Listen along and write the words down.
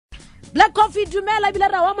Black Coffee dumela bila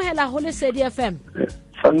ra wa mohela ho le Sedi FM.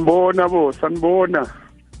 Sanbona.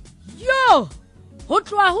 Yo! Ho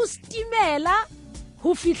tloa ho stimela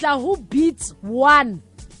ho fihla ho Beats 1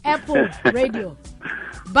 Apple Radio.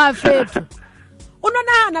 Ba2cada.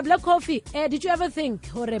 Unonahana Black Coffee, did you ever think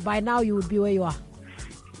hore by now you would be where you are?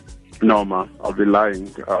 No, ma, I'll be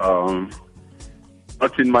lying.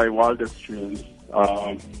 Not in my wildest dreams.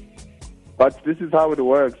 But this is how it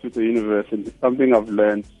works with the universe, and it's something I've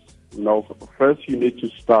learned. You know, first you need to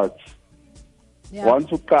start. Yeah. Once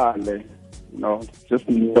you can, just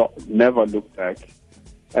never look back.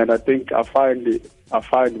 And I think I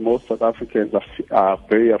find most South Africans are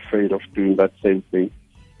very afraid of doing that same thing.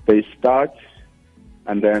 They start,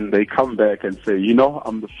 and then they come back and say,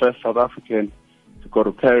 I'm the first South African to go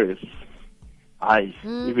to Paris.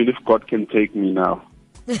 Even if God can take me now.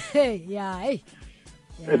 Yeah.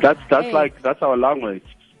 That's our language.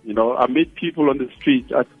 I meet people on the street.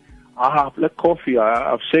 Black Coffee.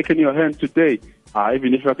 I've shaken your hand today.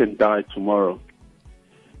 Even if I can die tomorrow.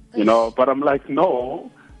 But I'm like, no.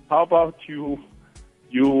 How about you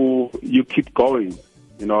keep going?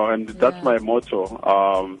 And that's my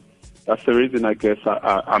motto. That's the reason I guess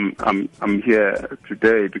I'm here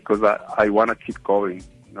today, because I want to keep going.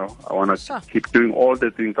 I want to keep doing all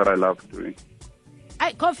the things that I love doing.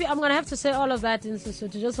 Coffee, I'm going to have to say all of that in so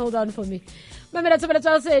just hold on for me. Mamela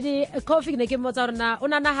tshebetso se di Coffee ne ke motsa rona o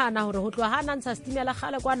nahana hore ho tloha ha ntsha stimela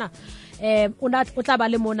khale kwana o tla ba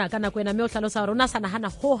le mona kana kwena me o hlalosa hore ona sana hana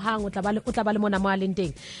ho hang o tla ba le mona mo a leng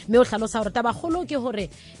teng me o hlalosa hore taba kholo ke hore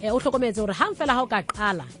o hlokometse hore hang fela ha o ka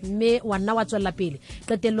qala me wa nna wa tswella pele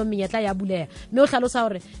qetello menyetla ya buleha me o hlalosa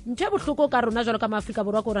hore ntwe bohloko ka rona jwalo ka maAfrika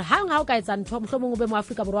borwa gore hang ha o ka etsa ntho mohlomong o be mo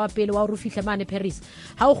Afrika borwa pele wa o fihle mane Paris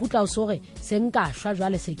ha o gutla o sore se nka shwa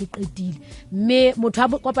jwale se ke qetile me motho a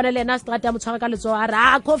kopana le ena strata ya motshwara ka letso a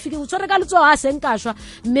ra Coffee ke tshware ka letso a se nka shwa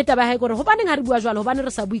mme taba ha gore hobaneng ha re bua jwalo hobane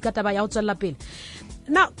re sa bui ka taba ya ho tswella pele.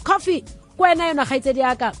 Now Coffee kwena yona gaitsedi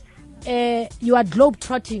yaka you are globe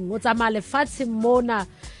trotting o tsamaya lefatshe mona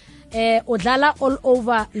o dlala all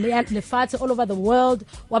over lefatshe all over the world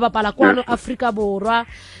wa bapala kwano Afrika borwa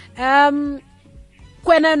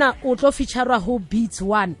kwena yona o tlo feature ho Beats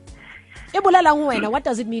 1 e bolelang wena, what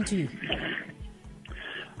does it mean to you?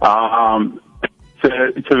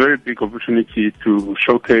 It's a very big opportunity to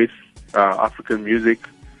showcase African music,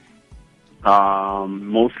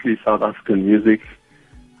 mostly South African music.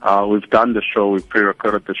 We've done the show, we've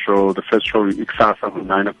pre-recorded the show. The first show is at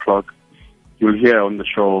 9 o'clock. You'll hear on the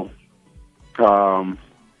show.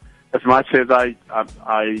 As much as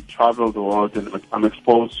I travel the world and I'm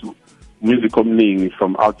exposed to music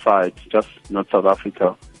from outside, just not South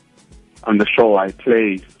Africa. On the show, I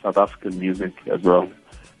play South African music as well.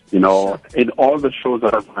 In all the shows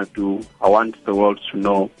that I want to do, I want the world to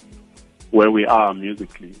know where we are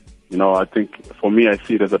musically. I think for me, I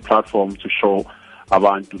see it as a platform to show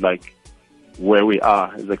abantu like where we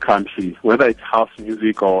are as a country, whether it's house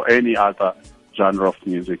music or any other genre of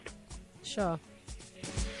music. Sure.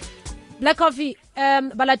 Black Coffee,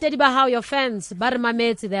 balatedi ba how your fans,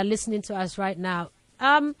 Barmameti, they're listening to us right now.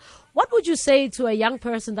 What would you say to a young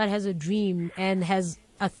person that has a dream and has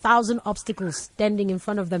 1,000 obstacles standing in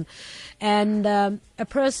front of them, and a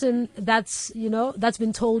person that's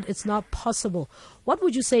been told it's not possible? What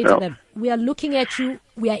would you say to them? We are looking at you,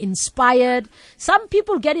 we are inspired. Some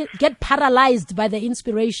people get paralyzed by the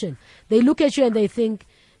inspiration. They look at you and they think,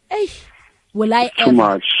 hey, will I ever? Too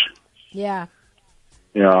much. Yeah.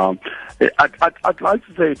 I'd like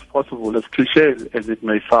to say it's possible, as cliche as it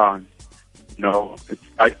may sound.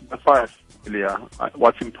 As far as clear,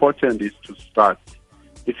 what's important is to start.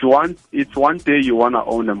 If one day you want to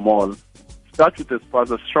own a mall, start with a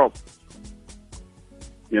spaza shop.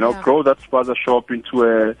 Grow that spaza shop into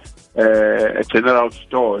a general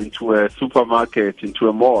store, into a supermarket, into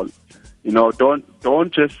a mall.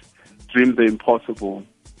 Don't just dream the impossible.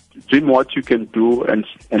 Dream what you can do and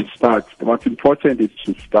start. What's important is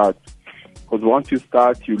to start, because once you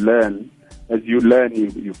start, you learn. As you learn,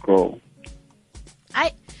 you grow.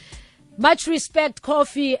 Much respect,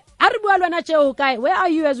 Coffee. Where are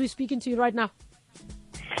you as we're speaking to you right now?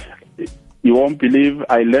 You won't believe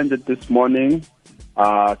I landed this morning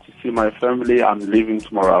to see my family. I'm leaving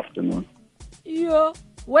tomorrow afternoon. Yeah.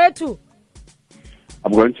 Where to?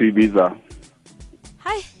 I'm going to Ibiza.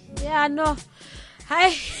 Hi. Yeah, no.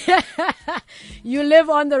 Hi. You live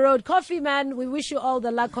on the road. Coffee, man, we wish you all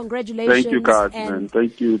the luck. Congratulations. Thank you, guys, man.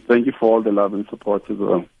 Thank you for all the love and support as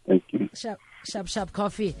well. Thank you. Sharp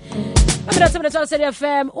Coffee. I'm going to tell you,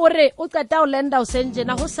 FM, ore, o qeta o lenda o senje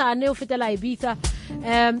na ho sane o fetela Ibiza.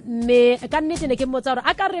 me ka nnete ne ke mmotsa gore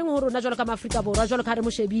a ka reng gore rona jalo ka maafrika borwa jalo ka re mo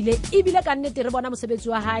shebile ebile ka nnete re bona mosebetsi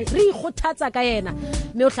wa hae re ikgothatsa ka yena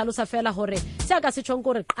mme o hlalosa fela gore se a ka se tshong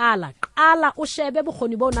gore qala o shebe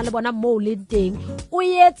bokgoni bo o na le bona mo le teng o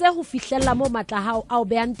yetse go fihlella mo matla hao a o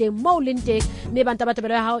beang teng mo le teng mme banta ba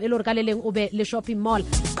tebelo ya hao e le gore ka le leng o be le shopping mall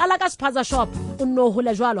qala ka spaza shop o nno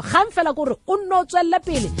hole jwalo gang fela gore o nno tswelle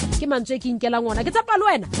pele ke mantswe ke inkela ngwana ke tsapa le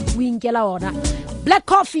wena o inkela ona Black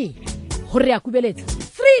Coffee hore ya kubeletsa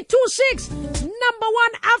 326 number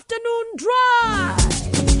 1 afternoon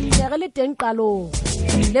drive le teng qalo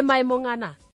le maemong ana